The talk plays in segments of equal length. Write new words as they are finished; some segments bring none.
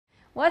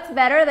What's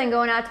better than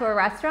going out to a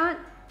restaurant?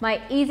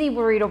 My easy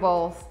burrito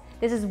bowls.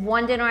 This is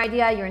one dinner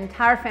idea your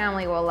entire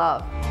family will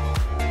love.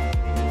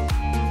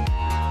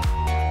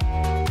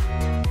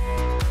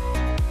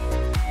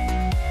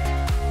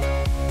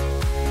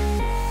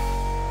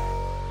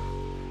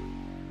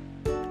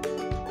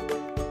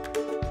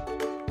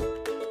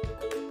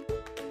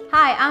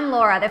 Hi, I'm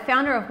Laura, the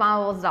founder of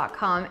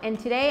MOMables.com, and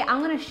today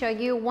I'm going to show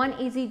you one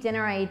easy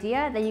dinner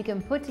idea that you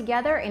can put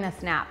together in a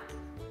snap.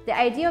 The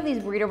idea of these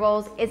burrito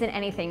bowls isn't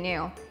anything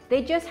new.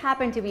 They just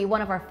happen to be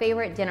one of our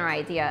favorite dinner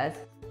ideas.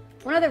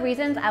 One of the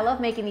reasons I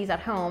love making these at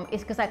home is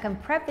because I can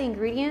prep the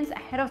ingredients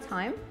ahead of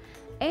time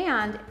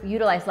and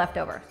utilize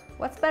leftovers.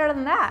 What's better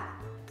than that?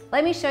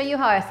 Let me show you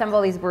how I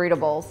assemble these burrito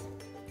bowls.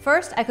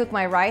 First, I cook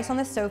my rice on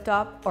the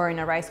stovetop or in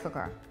a rice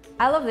cooker.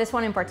 I love this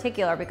one in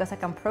particular because I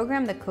can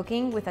program the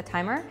cooking with a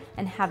timer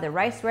and have the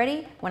rice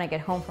ready when I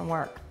get home from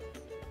work.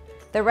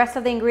 The rest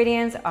of the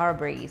ingredients are a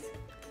breeze.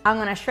 I'm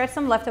gonna shred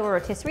some leftover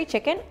rotisserie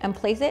chicken and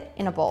place it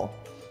in a bowl.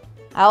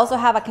 I also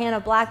have a can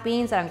of black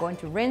beans that I'm going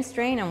to rinse,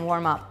 drain, and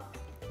warm up.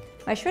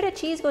 My shredded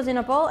cheese goes in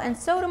a bowl, and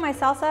so do my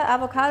salsa,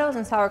 avocados,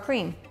 and sour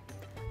cream.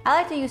 I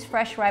like to use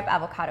fresh ripe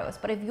avocados,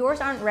 but if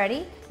yours aren't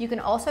ready, you can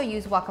also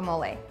use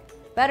guacamole.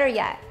 Better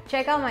yet,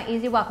 check out my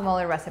easy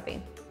guacamole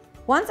recipe.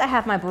 Once I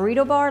have my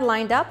burrito bar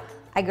lined up,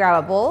 I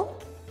grab a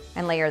bowl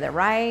and layer the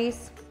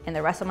rice and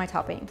the rest of my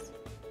toppings.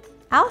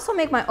 I also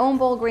make my own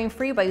bowl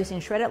grain-free by using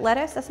shredded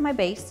lettuce as my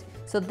base,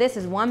 so this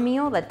is one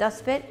meal that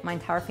does fit my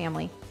entire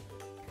family.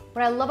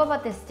 What I love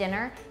about this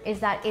dinner is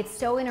that it's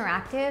so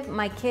interactive.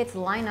 My kids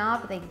line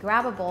up, they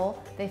grab a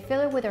bowl, they fill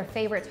it with their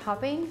favorite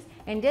toppings,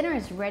 and dinner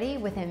is ready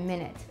within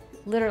minutes.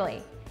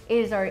 Literally, it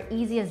is our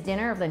easiest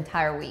dinner of the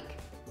entire week.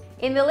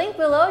 In the link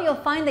below, you'll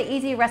find the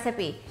easy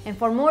recipe. And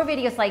for more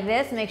videos like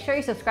this, make sure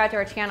you subscribe to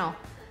our channel.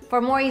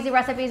 For more easy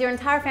recipes your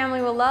entire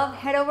family will love,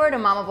 head over to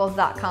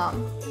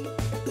MOMables.com.